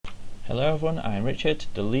Hello everyone, I'm Richard,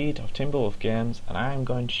 the lead of Timberwolf Games, and I'm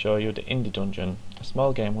going to show you the Indie Dungeon, a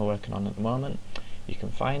small game we're working on at the moment. You can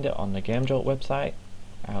find it on the GameJolt website.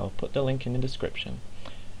 I'll put the link in the description.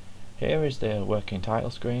 Here is the working title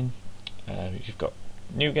screen. You've got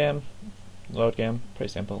new game, load game,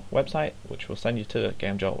 pretty simple, website, which will send you to the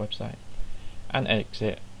GameJolt website, and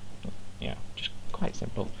exit. Yeah, just quite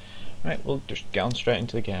simple. Right, we'll just get on straight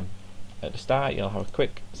into the game. At the start you'll have a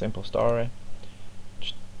quick, simple story,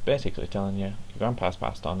 basically telling you your grandpa's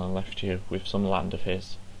passed on and left you with some land of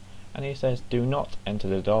his, and he says do not enter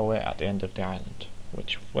the doorway at the end of the island,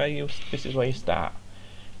 this is where you start.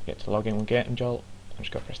 You get to log in with GameJolt. I'm just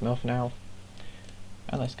going to press no for now,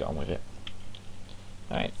 and let's get on with it.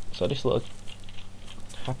 Right, so this little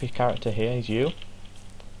happy character here is you.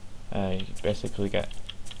 You basically get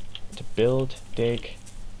to build, dig,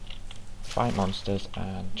 fight monsters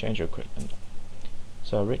and change your equipment.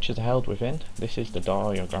 So riches are held within. This is the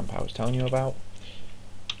door your grandpa was telling you about.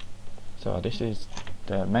 So this is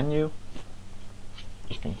the menu.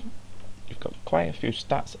 You've got quite a few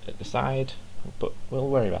stats at the side, but we'll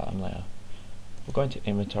worry about them later. We'll go into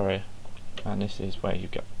inventory, and this is where you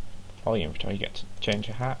get all your inventory. You get to change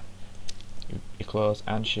your hat, your clothes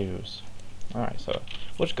and shoes. Alright, so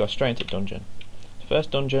we'll just go straight into dungeon. The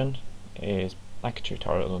first dungeon is like a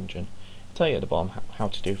tutorial dungeon. I'll tell you at the bottom how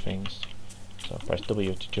to do things. So press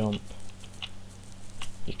W to jump.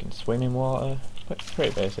 You can swim in water,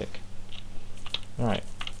 pretty basic. Right,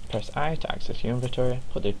 press I to access your inventory,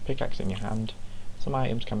 put the pickaxe in your hand. Some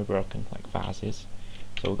items can be broken, like vases.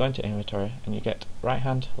 So we'll go into inventory and you get right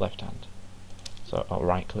hand, left hand. So, or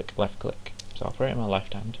right click, left click. So I'll put it in my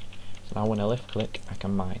left hand. So now when I left click I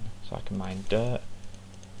can mine. So I can mine dirt.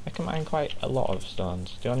 I can mine quite a lot of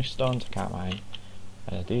stones. The only stones I can't mine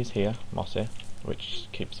are these here, mossy, which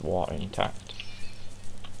keeps the water intact,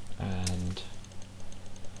 and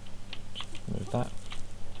move that.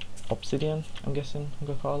 Obsidian, I'm guessing I'm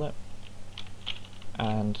going to call it,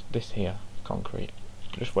 and this here, concrete,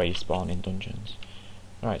 just where you spawn in dungeons.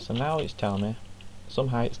 Right, so now it's telling me some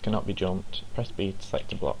heights cannot be jumped. Press B to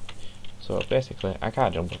select a block. So basically I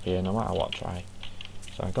can't jump up here no matter what I try.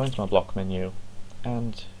 So I go into my block menu,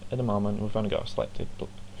 and at the moment we've only got a selected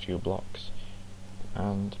few blocks.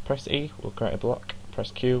 And press E will create a block,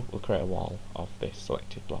 press Q will create a wall of this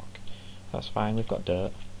selected block. That's fine, we've got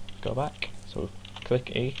dirt. Go back, so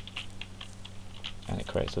click E and it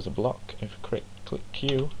creates us a block. If we click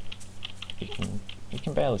Q, you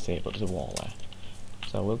can barely see it, but there's a wall there.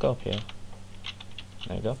 So we'll go up here.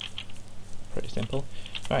 There we go. Pretty simple.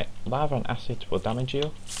 Right, lava and acid will damage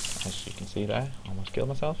you, as you can see there. Almost killed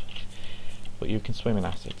myself. But you can swim in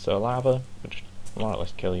acid. So lava will just more or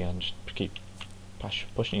less kill you and just keep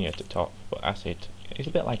pushing you to the top, but acid is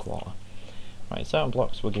a bit like water. Right, certain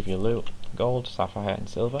blocks will give you loot, gold, sapphire and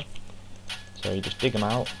silver. So you just dig them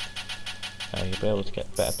out. You'll be able to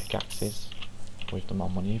get better pickaxes with the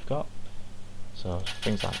more money you've got. So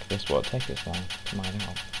things like this won't take as long to mine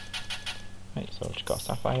out. Right, so I've just got a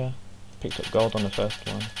sapphire, picked up gold on the first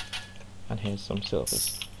one, and here's some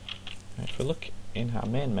silvers. Right, if we look in our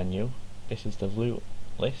main menu, this is the loot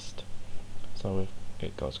list. So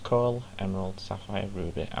it goes coal, emerald, sapphire,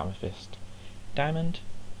 ruby, amethyst, diamond,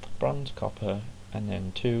 bronze, copper, and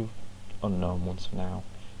then 2 unknown ones for now,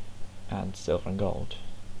 and silver and gold.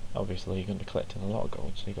 Obviously you're going to be collecting a lot of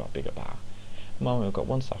gold, so you've got a bigger bar. At the moment we've got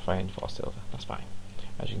 1 sapphire and 4 silver, that's fine.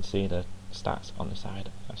 As you can see, the stats on the side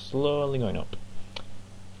are slowly going up.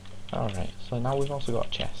 Alright, so now we've also got a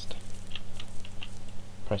chest.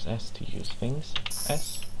 Press S to use things,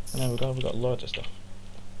 S, and there we go, we've got loads of stuff.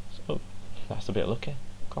 So that's a bit lucky.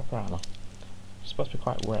 Copper armour. It's supposed to be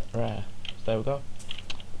quite rare. So there we go.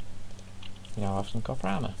 We now have some copper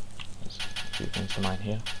armour. There's a few things to mine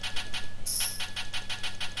here.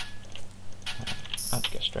 Let's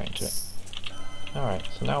get straight into it. Alright,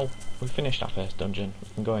 so now we've finished our first dungeon. We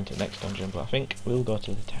can go into the next dungeon, but I think we'll go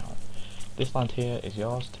to the town. This land here is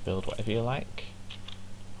yours to build whatever you like.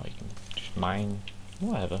 Or you can just mine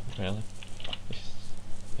whatever, really.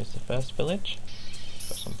 This is the first village.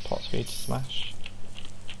 Got some pots for you to smash.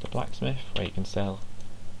 The blacksmith, where you can sell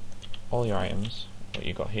all your items, what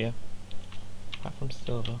you got here, apart from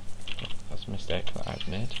silver. Oh, that's a mistake that I've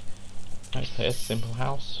made. Right, so here's a simple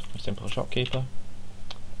house, a simple shopkeeper.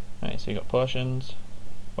 Right, so you got potions,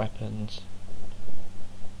 weapons,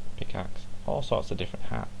 pickaxe, all sorts of different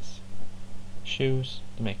hats, shoes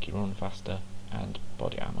to make you run faster, and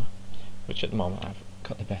body armour, which at the moment I've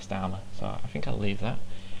got the best armour, so I think I'll leave that.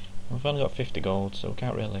 We've only got 50 gold, so we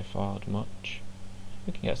can't really afford much.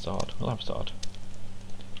 We can get a sword, we'll have a sword.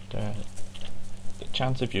 The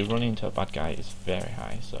chance of you running into a bad guy is very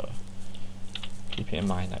high, so keep it in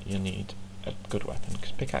mind that you need a good weapon,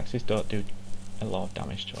 because pickaxes don't do a lot of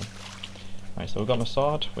damage to them. Right, so we've got my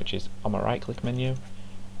sword, which is on my right click menu,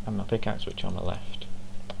 and my pickaxe, which is on my left.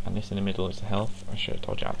 And this in the middle is the health. I should have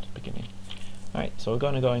told you at the beginning. Right, so we're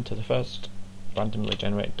going to go into the first randomly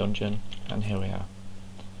generated dungeon, and here we are.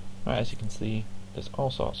 Right, as you can see, there's all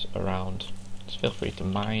sorts around. Just feel free to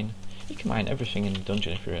mine. You can mine everything in the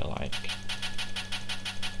dungeon if you really like,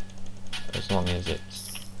 as long as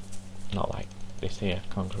it's not like this here,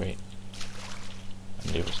 concrete,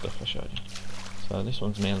 and the other stuff I showed you. So this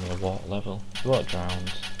one's mainly a water level. If the water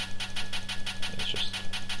drowns, it's just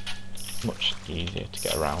much easier to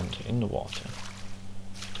get around in the water.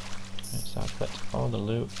 Right, so I've collected all the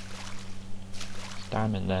loot. There's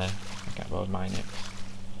diamond there, I can't bother mine it.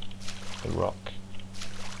 The rock.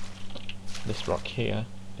 This rock here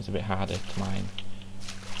is a bit harder to mine.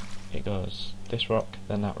 It goes this rock,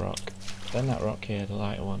 then that rock here, the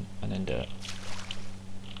lighter one, and then dirt.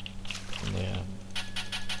 And yeah.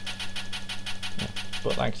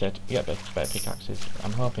 But like I said, you get better pickaxes.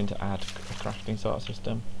 I'm hoping to add a crafting sort of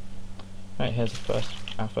system. Right, here's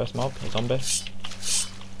our first mob, a zombie.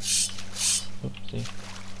 Oopsie.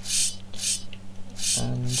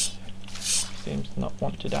 And seems to not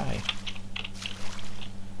want to die.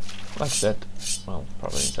 Like I said, well,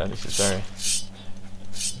 probably said, this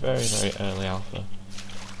is very early alpha. And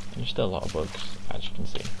there's still a lot of bugs, as you can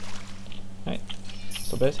see. Right,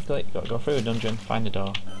 so basically, you've got to go through a dungeon, find a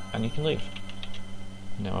door, and you can leave.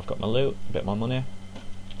 Now I've got my loot, a bit more money,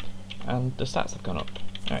 and the stats have gone up.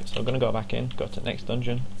 Alright, so I'm going to go back in, go to the next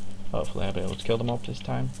dungeon. Hopefully I'll be able to kill the mob this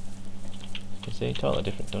time. You can see, totally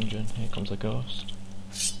different dungeon. Here comes a ghost.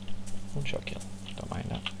 One shot kill, don't mind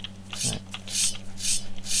that. Right.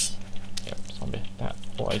 Yep, zombie. That,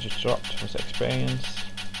 what I just dropped was experience.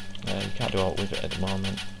 You can't do all with it at the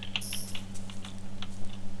moment,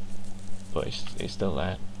 but it's still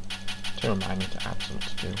there to remind me to add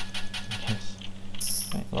something to do. Yes.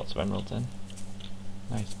 Right, lots of emeralds then.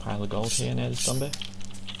 Nice pile of gold here near the zombie.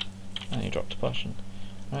 And you dropped a potion.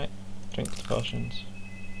 Right, drink the potions.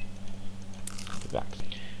 Be back.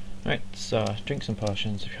 Right, so drink some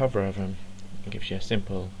potions. If you hover over them, it gives you a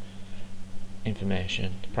simple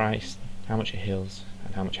information, the price, how much it heals,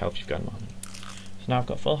 and how much health you've got in the moment. So now I've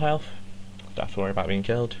got full health, don't have to worry about being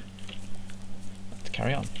killed. Let's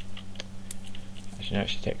carry on. As you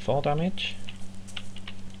notice, you take fall damage,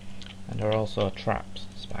 and there are also traps,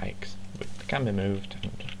 spikes, which can be moved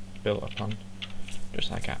and built upon,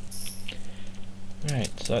 just like that.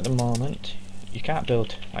 Right, so at the moment, you can't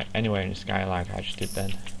build like anywhere in the sky like I just did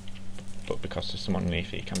then, but because there's someone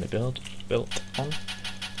underneath it, it can be built on.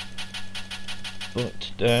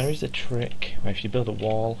 But there is a trick where if you build a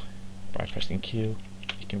wall by pressing Q,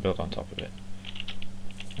 you can build on top of it.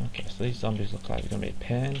 Okay, so these zombies look like they're going to be a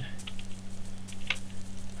pain.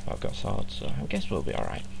 But I've got swords, so I guess we'll be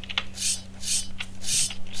alright.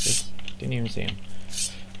 Didn't even see him.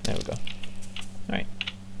 There we go. Right.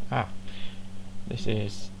 This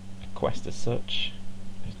is a quest as such,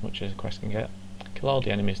 as much as a quest can get. Kill all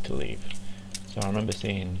the enemies to leave. So I remember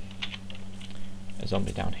seeing a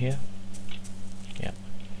zombie down here. Yep.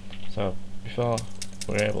 So before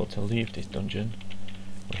we're able to leave this dungeon,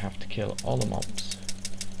 we have to kill all the mobs.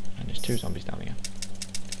 And there's 2 zombies down here.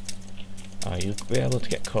 You'll be able to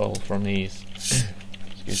get coal from these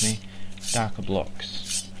excuse me, darker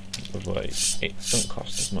blocks, but it doesn't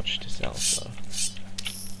cost as much to sell, so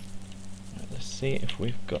right, let's see if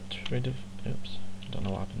we've got rid of, oops, I don't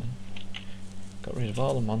know what happened then. Got rid of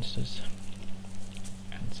all the monsters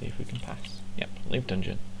and see if we can pass. Yep, leave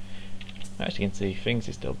dungeon. As you can see, things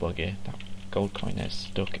is still buggy. That gold coin is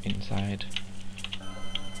stuck inside.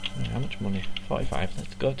 How much money? 45.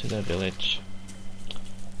 Let's go to the village.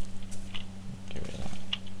 Get rid of that.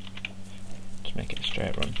 Just make it a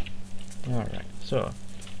straight run. Alright, so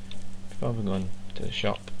before we go to the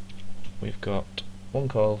shop, we've got 1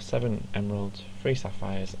 coal, 7 emeralds, 3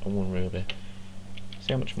 sapphires and 1 ruby.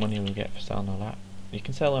 See how much money we'll get for selling all that. You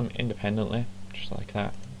can sell them independently, just like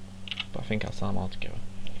that, but I think I'll sell them all together.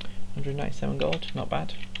 197 gold, not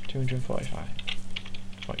bad. 245.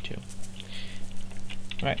 42.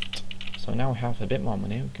 Right, so now we have a bit more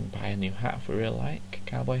money. We can buy a new hat if we really like.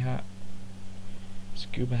 Cowboy hat,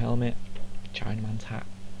 scuba helmet, Chinaman's hat,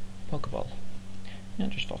 Pokeball. Yeah,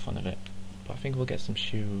 just for fun of it. But I think we'll get some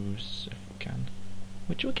shoes if we can.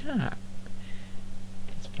 Which we can't.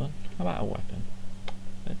 That's fun. How about a weapon?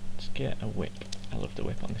 Let's get a whip. I love the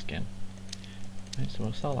whip on this game. Right, so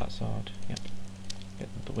we'll sell that sword. Yep.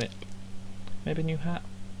 Get the whip. Maybe a new hat.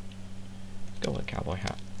 Let's go with a cowboy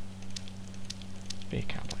hat. Be a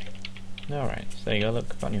cowboy. Alright, so there you go,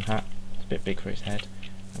 look, got a new hat. It's a bit big for his head.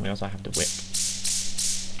 And we also have the whip.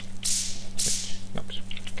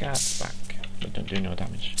 pickaxe back, but don't do no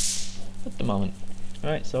damage at the moment.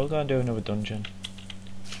 Right, so we're going to do another dungeon,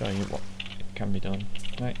 show you what can be done.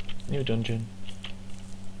 Right, new dungeon,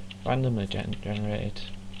 randomly generated.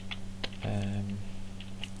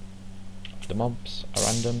 The mobs are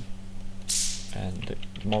random, and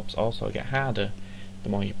the mobs also get harder the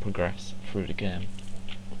more you progress through the game.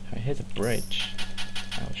 Right, here's a bridge.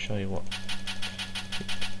 I'll show you what it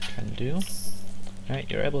can do. Right,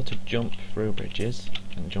 you're able to jump through bridges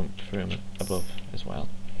and jump through them above as well.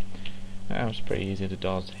 Now it's pretty easy, the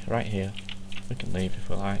door's right here. We can leave if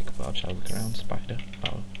we like, but I'll just have a look around. Spider.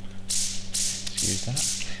 Oh, excuse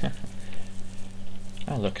that.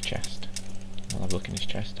 Oh look, a chest. I'll have a look in his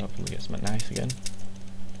chest, hopefully get something nice again.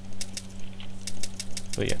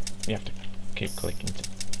 But yeah, you have to keep clicking to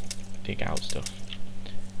dig out stuff.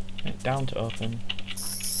 Right, down to open.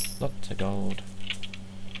 Lots of gold.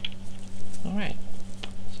 Alright,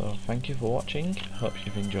 so thank you for watching, hope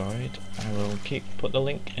you've enjoyed. I will put the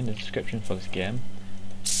link in the description for this game.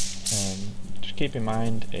 Just keep in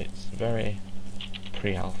mind it's very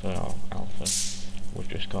pre-alpha or alpha. We've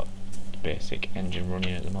just got the basic engine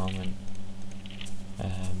running at the moment.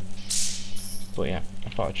 But yeah, I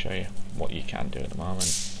thought I'd show you what you can do at the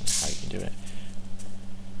moment and how you can do it.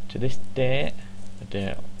 To this date, the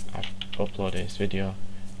day I've uploaded this video,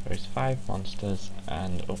 there is 5 monsters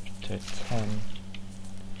and up to 10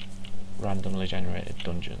 randomly generated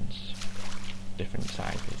dungeons, different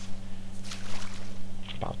sizes.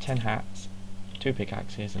 About 10 hats, 2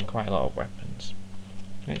 pickaxes and quite a lot of weapons.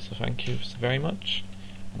 Right, so thank you very much,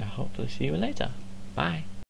 and I hopefully see you later. Bye!